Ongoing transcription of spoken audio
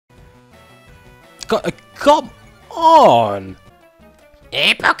Come on!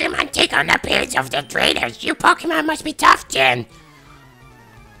 Hey, Pokemon, take on the appearance of the trainers. You Pokemon must be tough, then.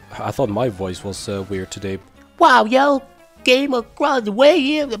 I thought my voice was weird today. Wow, yo, came across the way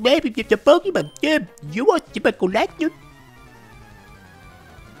here. Maybe the Pokemon. You want to collect it?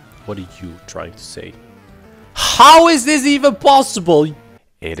 What are you trying to say? How is this even possible?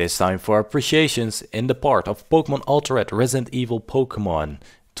 It is time for appreciations in the part of Pokemon AlteRed Resident Evil Pokemon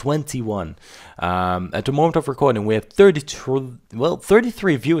 21. At the moment of recording we have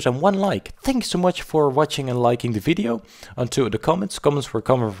 33 views and 1 like. Thanks so much for watching and liking the video. Onto the comments. Comments were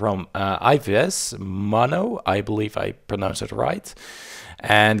coming from IVS, Mano, I believe I pronounced it right,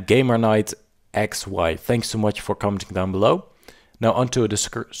 and Gamer Knight XY. Thanks so much for commenting down below. Now onto the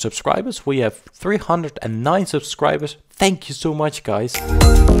subscribers. We have 309 subscribers. Thank you so much, guys.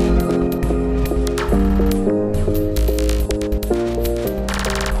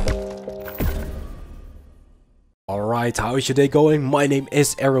 Alright, how is your day going? My name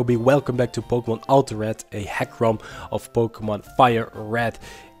is ArrowBee. Welcome back to Pokemon AlteRed, a hack ROM of Pokemon Fire Red.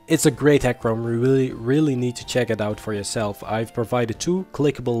 It's a great hack ROM. You really need to check it out for yourself. I've provided 2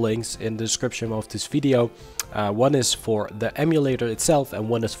 clickable links in the description of this video. One is for the emulator itself and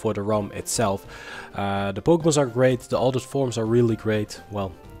one is for the ROM itself. The Pokemons are great, the altered forms are really great.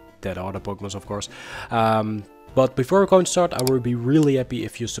 Well, that are the Pokemons, of course. But before we're going to start, I would be really happy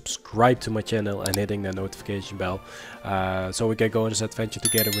if you subscribe to my channel and hitting the notification bell. So we can go on this adventure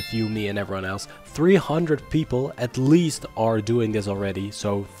together with you, me and everyone else. 300 people at least are doing this already.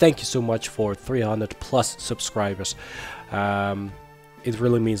 So thank you so much for 300 plus subscribers. It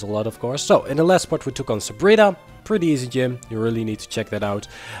really means a lot, of course. So in the last part we took on Sabrina. Pretty easy gym. You really need to check that out.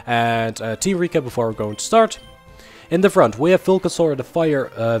 And team recap before we're going to start. In the front we have Vulcasaur, the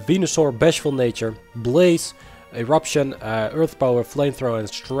Fire, Venusaur, Bashful Nature, Blaze, Eruption, Earth Power, Flamethrower and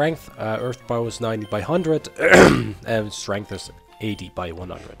Strength. Earth Power is 90 by 100 and Strength is 80 by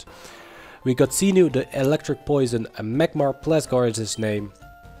 100. We got Xenu, the Electric Poison, Magmar, Plasgar is his name,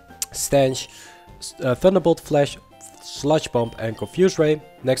 Stench, Thunderbolt, Flash, Sludge Bomb and Confuse Ray.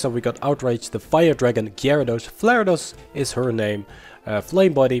 Next up we got Outrage, the Fire Dragon, Gyarados, Flarados is her name,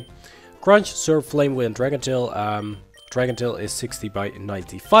 Flame Body, Crunch, Surf, Flame Wind, Dragon Tail. Dragon Tail is 60 by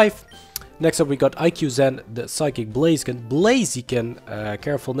 95. Next up we got IQ Zen, the Psychic Blaziken,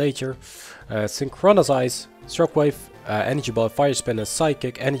 Careful Nature, Synchronize, Shockwave, Energy Ball, Fire Spin is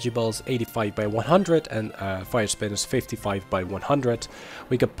Psychic, Energy Ball is 85 by 100 and Fire Spin is 55 by 100.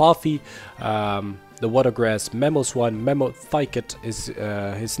 We got PaPaSea, the Watergrass, Memo Swan, Memo Thykit is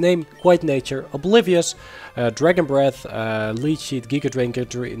his name, Quiet Nature, Oblivious, Dragon Breath, Leech Sheet, Giga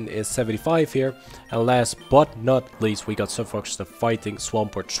Drain is 75 here. And last but not least we got Sunfox, the Fighting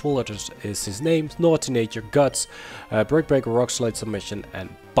Swampert, Swoloters is his name, Naughty Nature, Guts, Break Breaker, Rock Slide Submission and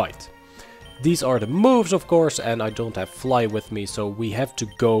Bite. These are the moves, of course, and I don't have Fly with me, so we have to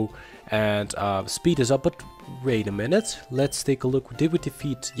go and speed this up. But wait a minute, let's take a look. Did we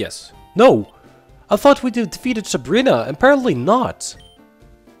defeat? Yes. No! I thought we defeated Sabrina. Apparently not.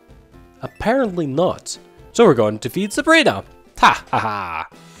 Apparently not. So we're going to defeat Sabrina. Ha ha ha.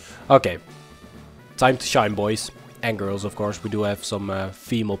 Okay. Time to shine, boys. And girls, of course. We do have some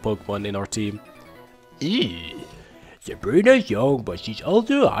female Pokemon in our team. Sabrina's young, but she's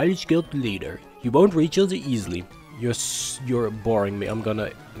also a highly skilled leader. You won't reach her easily. You're boring me. I'm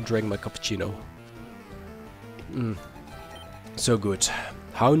gonna drink my cappuccino. So good.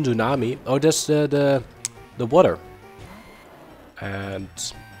 Houndunami. Oh, that's the water. And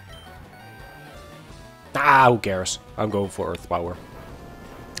who cares? I'm going for Earth Power.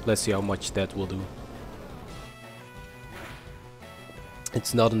 Let's see how much that will do.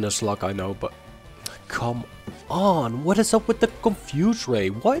 It's not in the slug, I know, but come on! What is up with the Confuse Ray?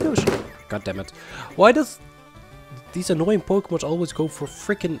 Why does? God damn it! Why does these annoying Pokemon always go for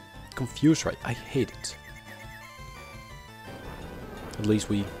freaking Confuse Ray? I hate it. At least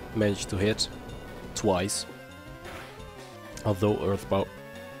we managed to hit twice. Although Earth Power.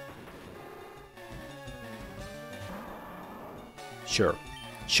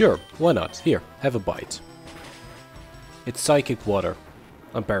 Sure, why not? Here, have a bite. It's Psychic Water,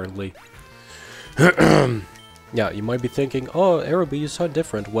 apparently. Yeah, you might be thinking, oh, ArrowBee, you sound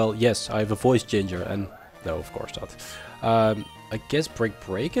different. Well, yes, I have a voice changer, and no, of course not. I guess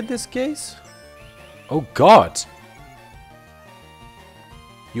Break in this case? Oh god!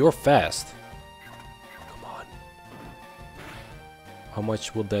 You're fast. Come on. How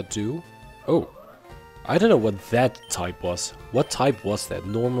much will that do? Oh. I don't know what that type was. What type was that?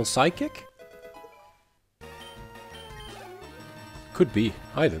 Normal Psychic? Could be.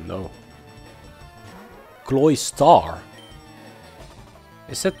 I don't know. Gloy Star.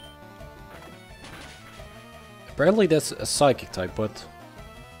 Is that... Apparently that's a psychic type, but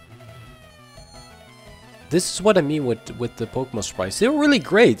this is what I mean with the Pokemon sprites. They're really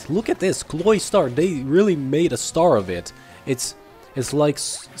great. Look at this, Cloystar. They really made a star of it. It's like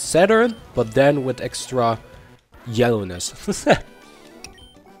Saturn, but then with extra yellowness.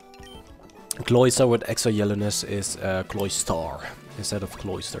 Cloystar with extra yellowness is Cloystar instead of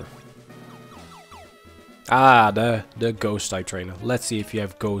Cloyster. Ah, the Ghost type trainer. Let's see if you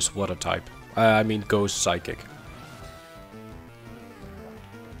have Ghost Water type. I mean Ghost Psychic.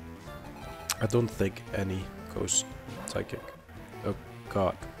 I don't think any Ghost Psychic. Oh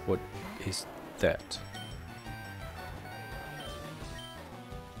god, what is that?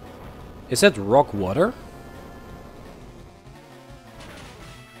 Is that Rock Water?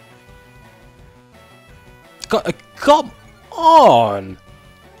 Come on!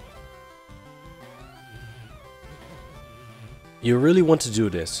 You really want to do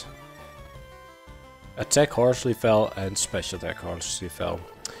this? Attack harshly fell and special attack harshly fell.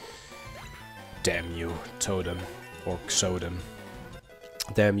 Damn you, Totem or Xodem.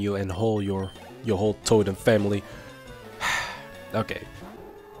 Damn you and your whole Totem family. Okay.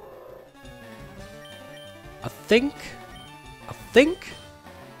 I think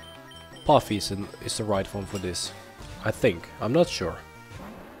PaPaSea is the right one for this. I think. I'm not sure.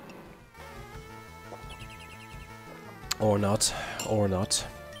 Or not. Or not.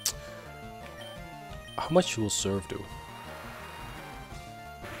 How much will Surf do?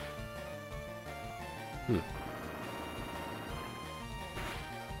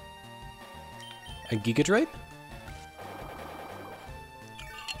 And Giga Drain?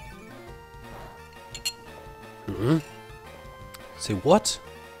 Say what?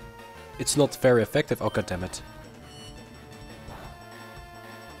 It's not very effective. Oh god damn it.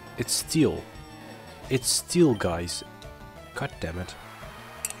 It's steel. It's steel, guys. God damn it.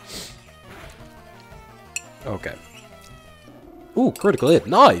 Okay. Ooh, critical hit.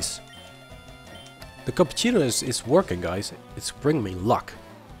 Nice! The cappuccino is working, guys. It's bringing me luck.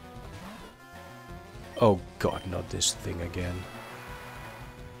 Oh god, not this thing again.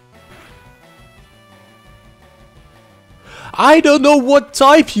 I don't know what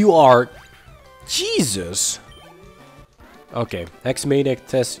type you are! Jesus! Okay, X-Maniac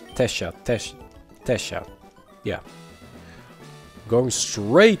test shot. Yeah. Going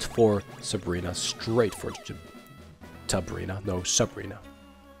straight for Sabrina. Straight for Sabrina. No, Sabrina.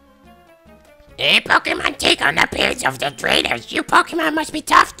 Hey, Pokemon, take on the appearance of the trainers. You Pokemon must be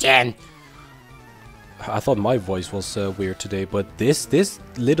tough, then. I thought my voice was weird today, but this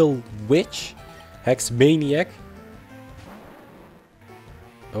little witch, Hex-Maniac.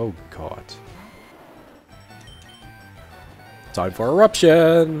 Oh god. Time for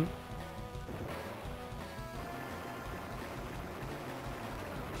eruption.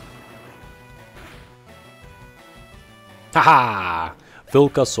 Haha!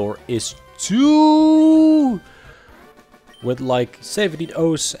 Vulcasaur is too... with like 17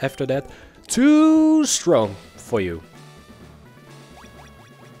 O's after that. Too strong for you.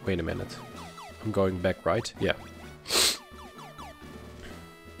 Wait a minute. I'm going back, right? Yeah.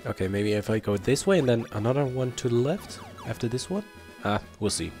 Okay, maybe if I go this way and then another one to the left after this one? We'll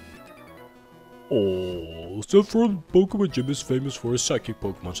see. Oh, Saffron Pokemon Gym is famous for his psychic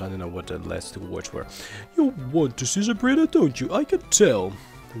Pokemon. I don't know what the last two words were. You want to see Sabrina, don't you? I can tell.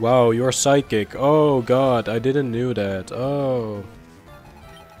 Wow, you're psychic. Oh god, I didn't know that. Oh.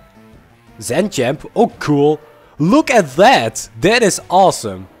 Zenjamp? Oh cool. Look at that. That is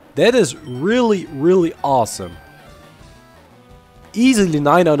awesome. That is really, really awesome. Easily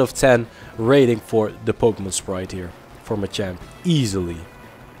 9 out of 10 rating for the Pokemon sprite here. For Machamp. Easily.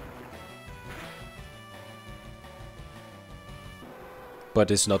 But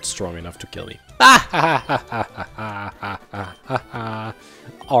it's not strong enough to kill me.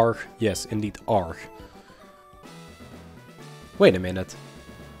 Arg. Yes, indeed, Arg. Wait a minute.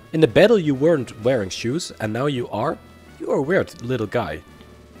 In the battle you weren't wearing shoes, and now you are? You're a weird little guy.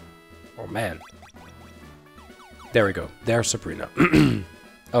 Oh man. There we go. There's Sabrina.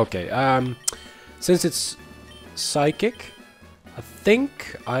 Okay, since it's psychic, I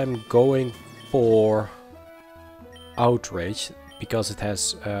think I'm going for Outrage, because it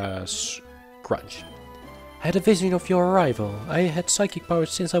has Crunch. I had a vision of your arrival. I had psychic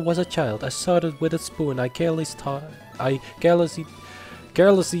powers since I was a child. I started with a spoon. I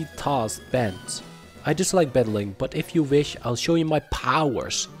carelessly tossed bands. I dislike battling, but if you wish, I'll show you my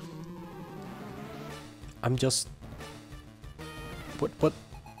powers. I'm just...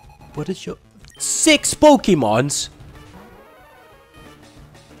 What is your... 6 Pokemons?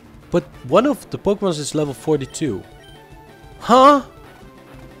 But one of the Pokemons is level 42. Huh?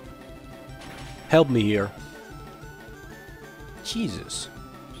 Help me here. Jesus.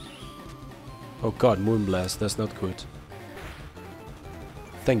 Oh god, Moonblast, that's not good.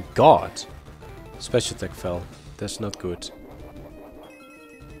 Thank god. Special attack fell. That's not good.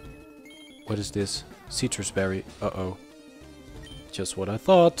 What is this? Citrus berry. Uh-oh. Just what I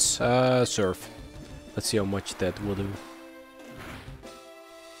thought. Surf. Let's see how much that will do.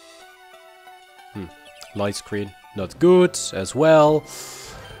 Light screen. Not good as well.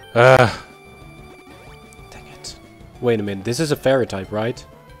 Dang it. Wait a minute. This is a fairy type, right?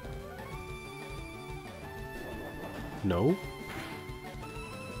 No.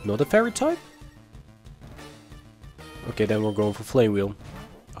 Not a fairy type? Okay, then we're going for Flame Wheel.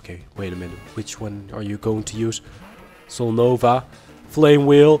 Okay, wait a minute. Which one are you going to use? Solnova. Flame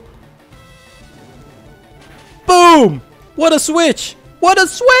Wheel. Boom! What a switch! What a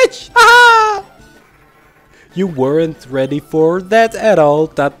switch! Ah! You weren't ready for that at all.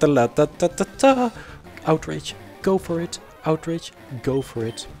 Ta ta la ta ta ta ta. Outrage. Go for it. Outrage. Go for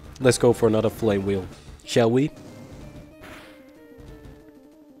it. Let's go for another Flame Wheel. Shall we?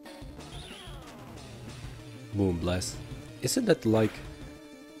 Moonblast. Isn't that like...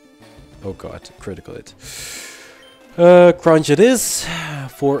 Oh god, critical hit. Crunch it is.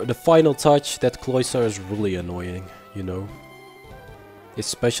 For the final touch, that Cloystar is really annoying, you know. His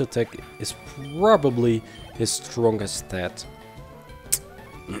special attack is probably his strongest stat.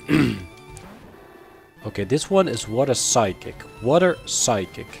 Okay, this one is Water Psychic. Water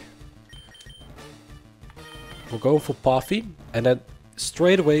Psychic. We'll go for PaPaSea and then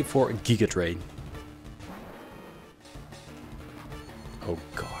straight away for Giga Drain. Oh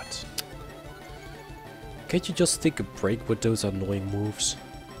god. Can't you just take a break with those annoying moves?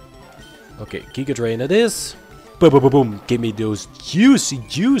 Okay, Giga Drain it is. Boom, boom, boom, boom. Give me those juicy,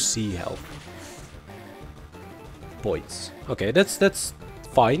 juicy health points. Okay, that's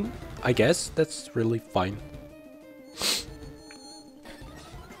fine. I guess that's really fine.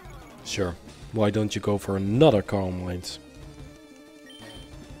 Sure. Why don't you go for another Calm Mind?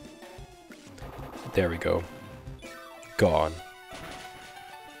 There we go. Gone.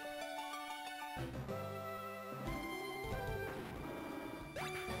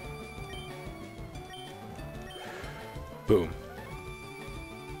 Boom.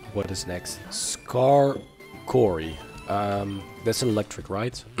 What is next? Skarkory. That's electric,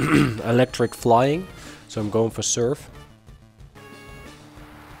 right? Electric flying. So I'm going for Surf.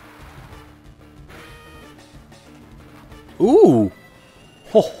 Ooh!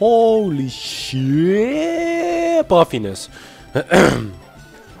 Holy shit! Puffiness.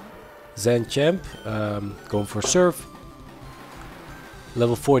 Zen Champ. Going for Surf.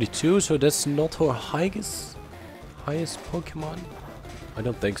 Level 42, so that's not her highest Pokemon? I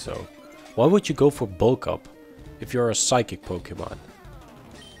don't think so. Why would you go for Bulk Up if you're a Psychic Pokemon?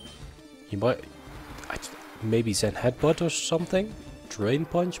 You might... maybe Zen Headbutt or something? Drain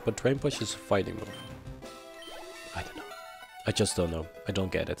Punch? But Drain Punch is a fighting move. I don't know. I just don't know. I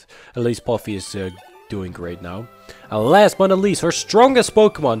don't get it. At least PaPaSea is doing great now. And last but not least, her strongest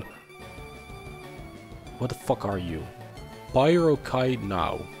Pokemon! What the fuck are you? Pyrokai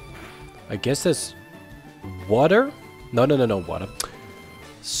now. I guess that's... Water? No, water.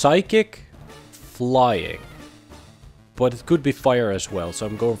 Psychic, flying. But it could be fire as well, so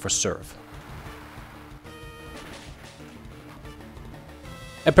I'm going for Surf.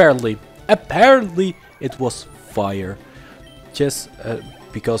 Apparently it was fire. Just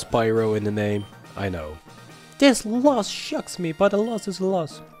because pyro in the name, I know. This loss shocks me, but a loss is a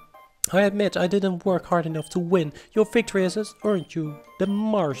loss. I admit I didn't work hard enough to win. Your victory has earned you the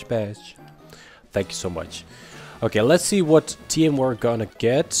Marsh Badge. Thank you so much. Okay, let's see what TM we're gonna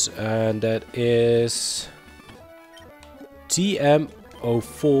get. And that is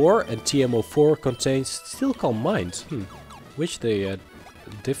TM04. And TM04 contains Still Calm Mind. Wish they had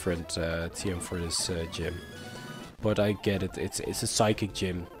different TM for this gym. But I get it. It's a psychic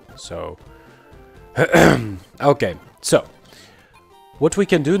gym. So okay, so what we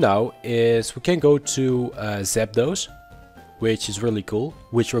can do now is we can go to ZAPDOS, which is really cool,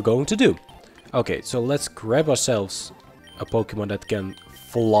 which we're going to do. Okay, so let's grab ourselves a Pokemon that can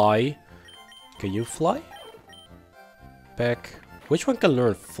fly. Can you fly? Back. Which one can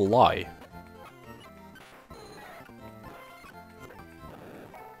learn fly?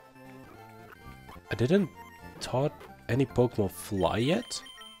 I didn't taught any Pokemon fly yet?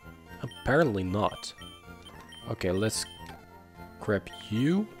 Apparently not. Okay, let's grab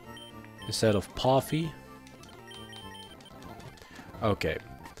you instead of PaPaSea. Okay.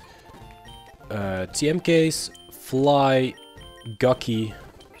 TM case, fly, Gucky,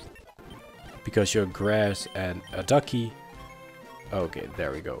 because you're grass and a ducky. Okay,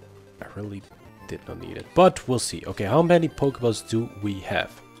 there we go. I really did not need it. But we'll see. Okay, how many Pokeballs do we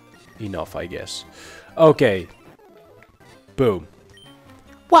have? Enough, I guess. Okay. Boom.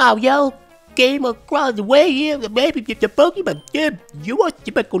 Wow, yo. Came across the way here. Maybe the Pokemon. You want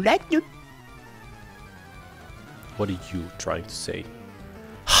to collect you? What are you trying to say?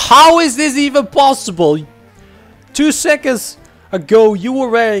 How is this even possible? 2 seconds ago you were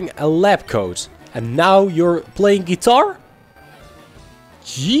wearing a lab coat. And now you're playing guitar?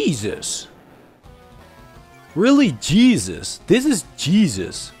 Jesus. Really, Jesus. This is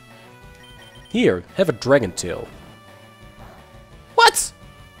Jesus. Here, have a dragon tail. What?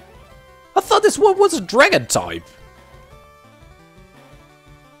 I thought this one was a dragon type.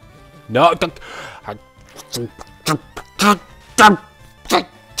 No.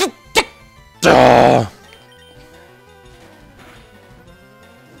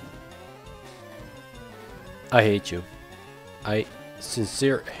 I hate you. I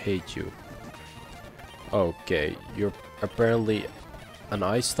sincerely hate you. Okay, you're apparently an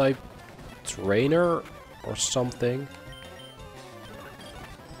ice type trainer or something.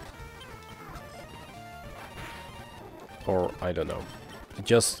 Or I don't know.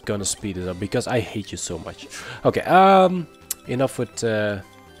 Just gonna speed it up because I hate you so much. Okay, enough with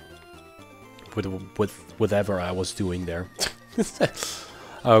whatever I was doing there.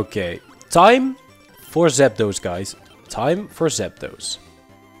 Okay, time for ZAPDOS, guys. Time for ZAPDOS.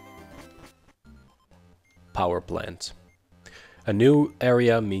 Power plant. A new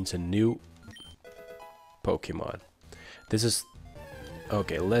area means a new Pokemon. This is...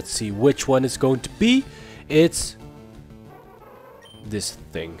 Okay, let's see which one it's going to be. It's... this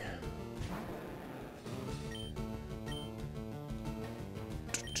thing.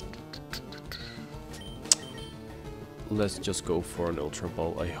 Let's just go for an Ultra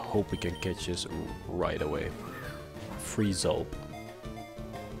Ball. I hope we can catch this right away. Freeze up.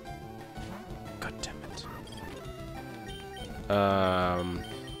 God damn it.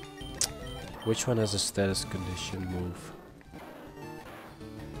 Which one has a status condition move?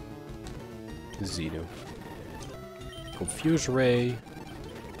 Xeno. Confuse Ray.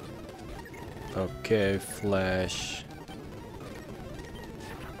 Okay, Flash.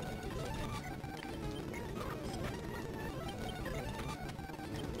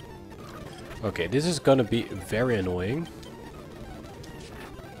 Okay, this is gonna be very annoying.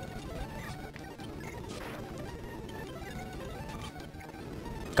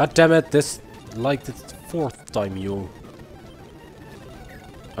 God damn it, this like the 4th time you...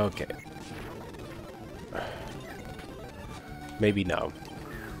 Okay. Maybe now.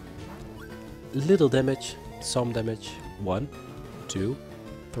 Little damage, some damage. 1, 2,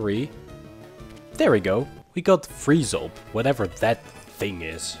 3. There we go. We got Freeze Up, whatever that thing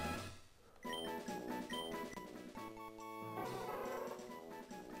is.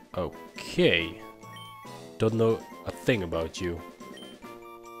 Okay. Don't know a thing about you.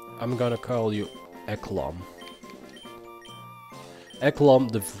 I'm gonna call you Eklom.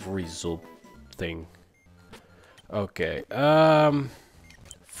 Eklom the Freeze-Up thing. Okay.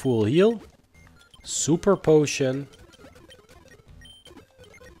 Full heal. Super potion.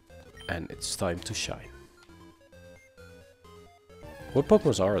 And it's time to shine. What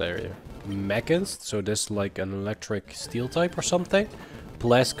Pokemon are there here? Mechans, so this is like an electric steel type or something.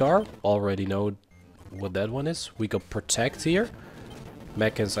 Blaskar, already know what that one is. We got Protect here.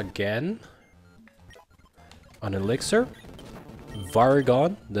 Mechans again. An Elixir.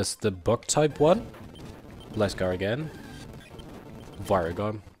 Varagon, that's the bug type one. Blaskar again.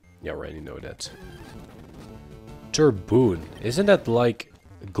 Varagon, you already know that. Turboon, isn't that like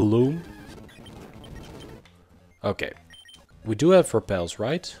Gloom? Okay. We do have repels,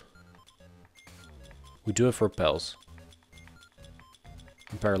 right? We do have repels.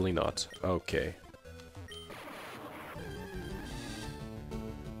 Apparently not. Okay.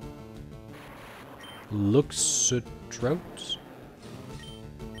 Luxutrout?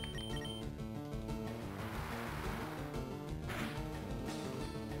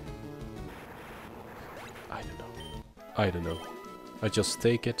 I don't know. I just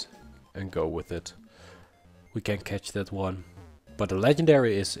take it and go with it. We can catch that one. But the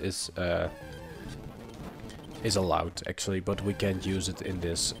legendary is allowed actually, but we can't use it in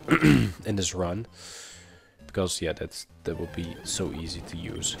this in this run. Because yeah, that would be so easy to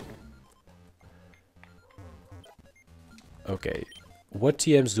use. Okay. What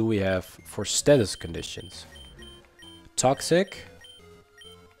TMs do we have for status conditions? Toxic.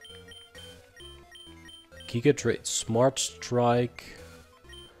 Giga Drain, Smart Strike,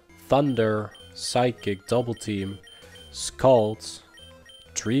 Thunder, Psychic, Double Team, Scald,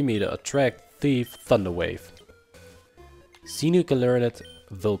 Dream Eater, Attract, Thief, Thunder Wave. Xenu can learn it,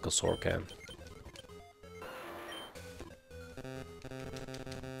 Vulcasaur can.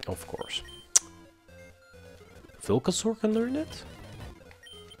 Of course. Vulcasaur can learn it?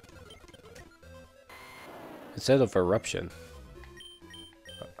 Instead of Eruption,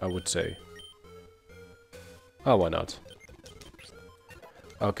 I would say. Oh, why not?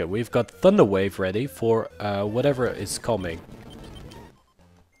 Okay, we've got Thunder Wave ready for whatever is coming.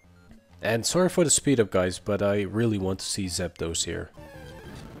 And sorry for the speed up, guys, but I really want to see ZAPDOS here.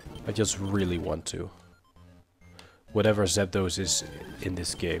 I just really want to. Whatever ZAPDOS is in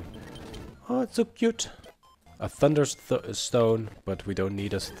this game. Oh, it's so cute. A Thunderstone, but we don't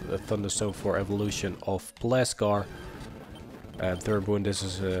need a Thunderstone for evolution of Blaskar. And third one, this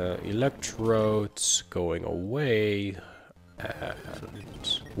is Electrodes going away.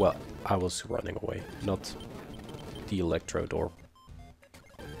 And, well, I was running away, not the Electrode or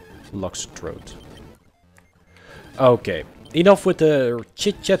Luxtrode. Okay, enough with the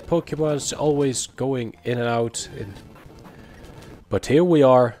chit-chat Pokemons always going in and out. But here we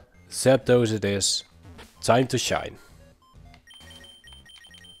are, ZAPDOS it is. Time to shine.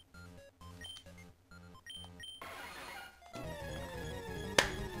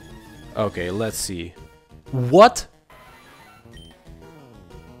 Okay, let's see. What?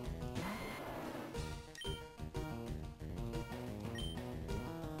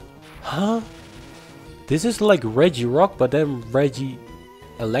 Huh? This is like Regirock, but then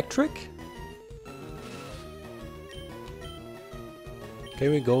Electric?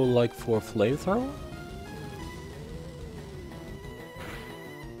 Can we go like for Flamethrower?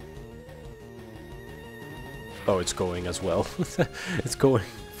 Oh, it's going as well. It's going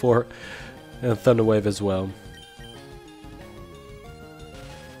for Thunder Wave as well.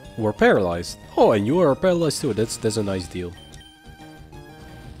 We're paralyzed. Oh, and you are paralyzed too. That's a nice deal.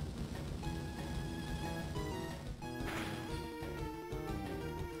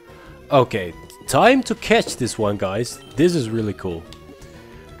 Okay, time to catch this one, guys. This is really cool.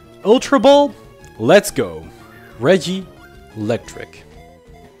 Ultra Ball, let's go. Electric.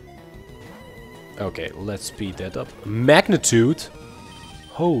 Okay, let's speed that up. Magnitude.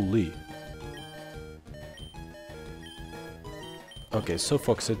 Holy. Okay, so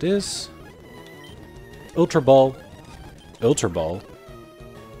Fox it is. Ultra Ball. Ultra Ball.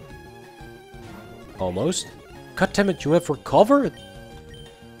 Almost. God damn it, you have recovered?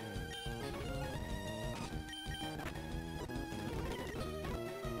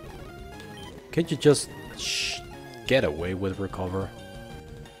 Can't you just get away with recover?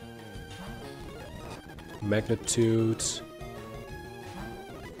 Magnitude.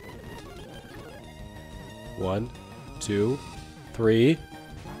 1, 2, 3.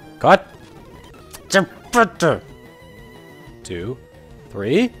 Cut. 2,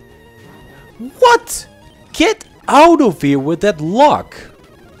 3. What? Get out of here with that lock.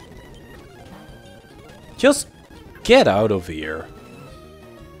 Just get out of here.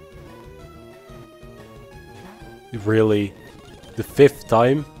 Really? The 5th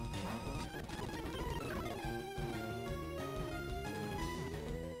time?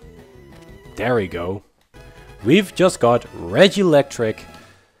 There we go. We've just got Electric.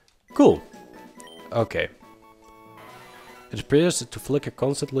 Cool. Okay. It appears to flicker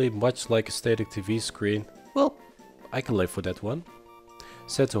constantly, much like a static TV screen. Well, I can live with that one.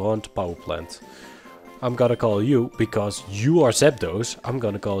 Set to haunt power plant. I'm gonna call you, because you are ZAPDOS, I'm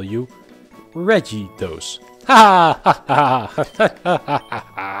gonna call you RegiDOS. Ha ha ha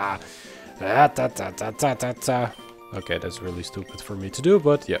ha ha. Okay, that's really stupid for me to do,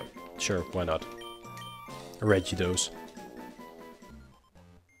 but yeah, sure, why not? RegiDOS.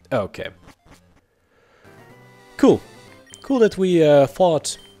 Okay. Cool. Cool that we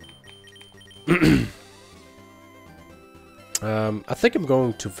fought. I think I'm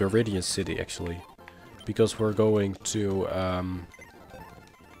going to Viridian City actually, because we're going to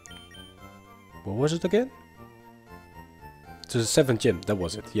what was it again? To the 7th gym, that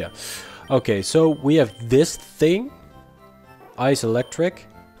was it, yeah. Okay, so we have this thing. Ice Electric.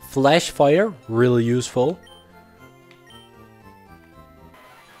 Flash Fire, really useful.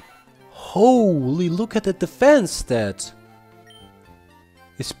 Holy, look at the defense stat.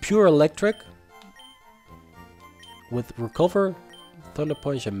 It's pure electric. With Recover, Thunder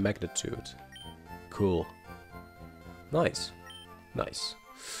Punch and Magnitude. Cool. Nice. Nice.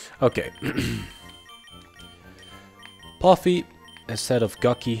 Okay. Puffy instead of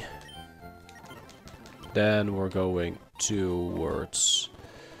Gucky. Then we're going towards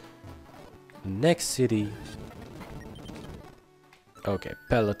next city. Okay,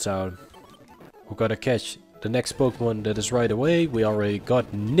 Peloton. We're gonna catch the next Pokemon that is right away. We already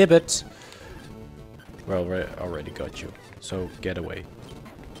got Nibbit. Well, we already got you. So get away.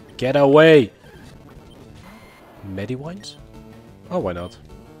 Get away! Mediwines? Oh, why not?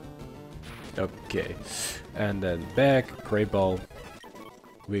 Okay. And then back, Grey Ball.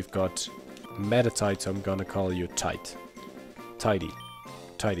 We've got Metatite, so I'm gonna call you Tight. Tidy.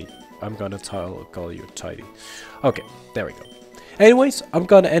 Tidy. I'm gonna call you Tidy. Okay, there we go. Anyways, I'm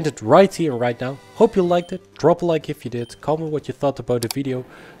gonna end it right here right now. Hope you liked it. Drop a like if you did. Comment what you thought about the video.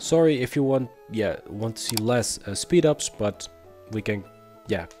 Sorry if you want to see less speed ups, but we can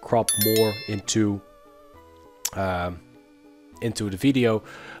crop more into the video.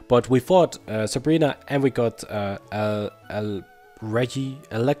 But we fought Sabrina, and we got Regi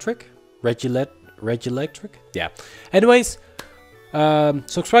Electric. Yeah. Anyways,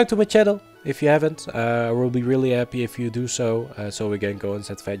 subscribe to my channel if you haven't. I will be really happy if you do so. So we can go on this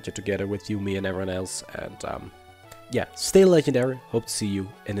adventure together with you, me, and everyone else. And yeah, stay legendary. Hope to see you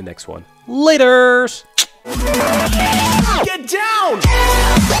in the next one. Laters! Get down!